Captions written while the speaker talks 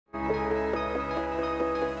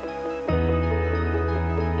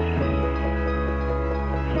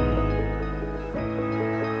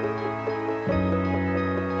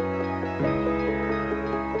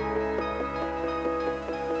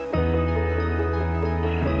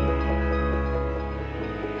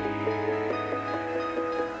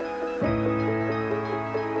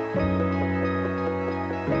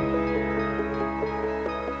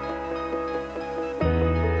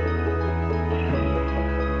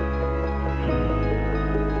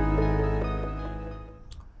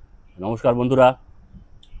নমস্কার বন্ধুরা,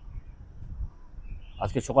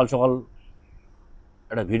 আজকে সকাল সকাল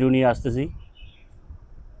একটা ভিডিও নিয়ে আসতেছি।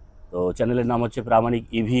 তো চ্যানেলের নাম হচ্ছে প্রামাণিক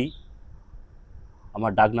ইভি।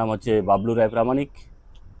 আমার ডাক নাম হচ্ছে বাবলু রায় প্রামাণিক।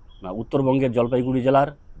 উত্তরবঙ্গের জলপাইগুড়ি জেলার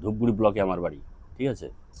ধূপগুড়ি ব্লকে আমার বাড়ি। ঠিক আছে,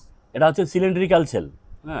 এটা হচ্ছে সিলিন্ড্রিক্যাল সেল।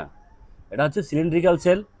 হ্যাঁ, এটা হচ্ছে সিলিন্ড্রিক্যাল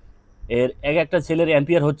সেল। এর একটা সেলের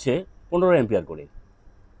অ্যাম্পিয়ার হচ্ছে 15 অ্যাম্পিয়ার করে।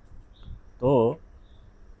 তো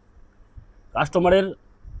কাস্টমারের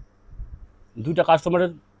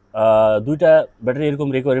দুইটা ব্যাটারি এরকম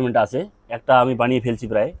রিকোয়ারমেন্ট আছে। একটা আমি বানিয়ে ফেলছি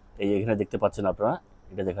প্রায়, এই এখানে দেখতে পাচ্ছেন আপনারা,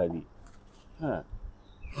 এটা দেখাই দিই। হ্যাঁ,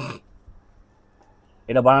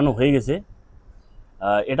 এটা বানানো হয়ে গেছে।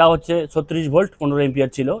 এটা হচ্ছে 36 ভোল্ট 15 এম্পিয়ার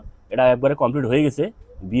ছিল। এটা একবারে কমপ্লিট হয়ে গেছে,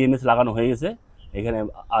 বিএমএস লাগানো হয়ে গেছে। এখানে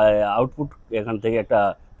আউটপুট এখান থেকে একটা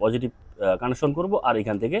পজিটিভ কানেকশন করব, আর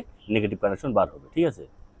এখান থেকে নেগেটিভ কানেকশন বার হবে। ঠিক আছে,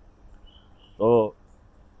 তো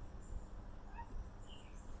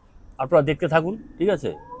আপনারা দেখতে থাকুন। ঠিক আছে,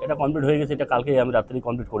 এটা কমপ্লিট হয়ে গেছে। এটা কালকে আমি রাত্রেই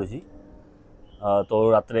কমপ্লিট করেছি। তো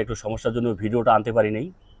রাত্রে একটু সমস্যার জন্য ভিডিওটা আনতে পারি নাই।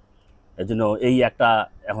 এর জন্য এই একটা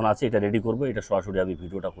এখন আছে, এটা রেডি করব। এটা সরাসরি আমি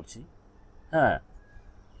ভিডিওটা করছি। হ্যাঁ,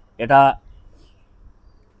 এটা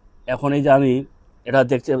এখন এই যে আমি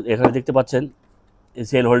এখানে দেখতে পাচ্ছেন এই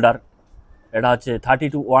সেল হোল্ডার। এটা হচ্ছে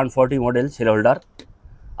 32-140 মডেল সেল হোল্ডার।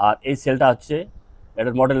 আর এই সেলটা হচ্ছে,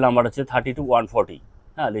 এটার মডেল নাম্বার হচ্ছে 32-140।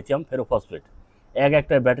 হ্যাঁ, লিথিয়াম ফেরোফসফেট।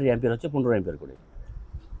 একটা ব্যাটারি অ্যাম্পিয়ার হচ্ছে 15 অ্যাম্পিয়ার করে।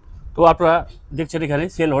 তো আপনারা দেখছেন এখানে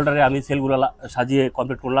সেল হোল্ডারে আমি সেলগুলো সাজিয়ে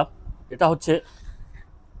কমপ্লিট করলাম। এটা হচ্ছে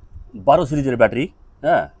 12 সিরিজের ব্যাটারি।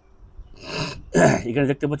 হ্যাঁ, এখানে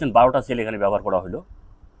দেখতে পাচ্ছেন 12টা সেল এখানে ব্যবহার করা হলো।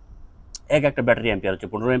 একটা ব্যাটারি অ্যাম্পিয়ার হচ্ছে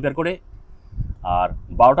 15 অ্যাম্পিয়ার করে। আর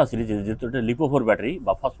 12টা সিরিজ, যেহেতু এটা লিপোফোর ব্যাটারি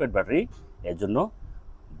বা ফসফেট ব্যাটারি, এর জন্য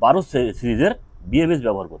 12 সিরিজের বিএমএস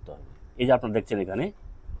ব্যবহার করতে হবে। এই যে আপনারা দেখছেন এখানে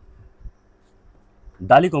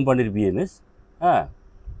ডালি কোম্পানির বিএমএস। হ্যাঁ,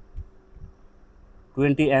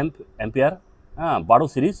 20 অ্যাম্পিয়ার। হ্যাঁ, 12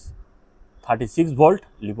 সিরিজ 36 ভোল্ট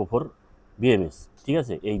লিপোফোর বিএমএস। ঠিক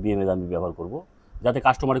আছে, এই বিএমএস আমি ব্যবহার করব যাতে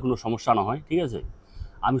কাস্টমারের কোনো সমস্যা না হয়। ঠিক আছে,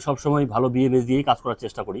 আমি সবসময় ভালো বিএমএস দিয়েই কাজ করার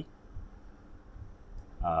চেষ্টা করি।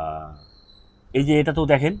 এই যে এটাতেও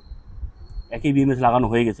দেখেন একই বিএমএস লাগানো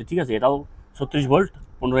হয়ে গেছে। ঠিক আছে, এটাও 36 ভোল্ট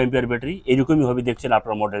 15 এম্পিয়ার ব্যাটারি, এইরকমই হবে দেখছেন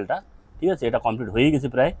আপনার মডেলটা। ঠিক আছে, এটা কমপ্লিট হয়ে গেছে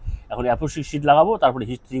প্রায়। এখন অ্যাপোস্টিক শিট লাগাবো, তারপরে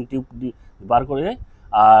হিস্ট্রিং টিউব বার করে,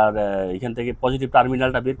 আর এখান থেকে পজিটিভ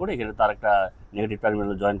টার্মিনালটা বের করে এখানে তার একটা নেগেটিভ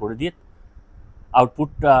টার্মিনাল জয়েন করে দিয়ে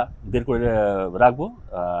আউটপুটটা বের করে রাখবো।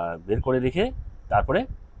 বের করে রেখে তারপরে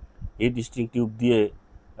হিট স্ট্রিং টিউব দিয়ে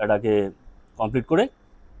এটাকে কমপ্লিট করে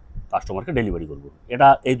কাস্টমারকে ডেলিভারি করব। এটা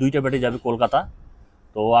এই দুইটা ব্যাটারি যাবে কলকাতা।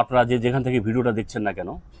 তো আপনারা যেখান থেকে ভিডিওটা দেখছেন না কেন,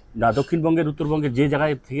 দক্ষিণবঙ্গের উত্তরবঙ্গের যে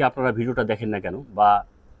জায়গায় থেকে আপনারা ভিডিওটা দেখেন না কেন, বা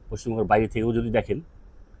পশ্চিমবঙ্গের বাইরে থেকেও যদি দেখেন,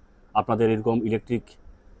 আপনাদের এরকম ইলেকট্রিক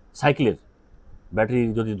সাইকেলের ব্যাটারি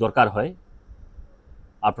যদি দরকার হয়,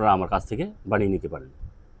 আপনারা আমার কাছ থেকে বানিয়ে নিতে পারেন।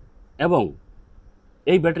 এবং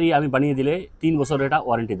এই ব্যাটারি আমি বানিয়ে দিলে 3 বছর এটা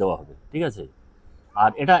ওয়ারেন্টি দেওয়া হবে। ঠিক আছে,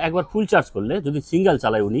 আর এটা একবার ফুল চার্জ করলে যদি সিঙ্গেল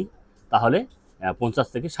চালায় উনি, তাহলে 50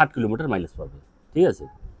 থেকে 60 কিলোমিটার মাইলেজ পাবে। ঠিক আছে,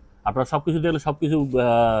 আপনারা সব কিছু দেখলে সব কিছু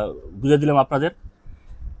বুঝে দিলাম আপনাদের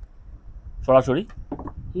সরাসরি।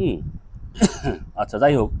 আচ্ছা,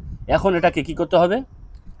 যাই হোক, এখন এটাকে কি করতে হবে,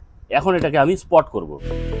 এখন এটাকে আমি স্পট করব।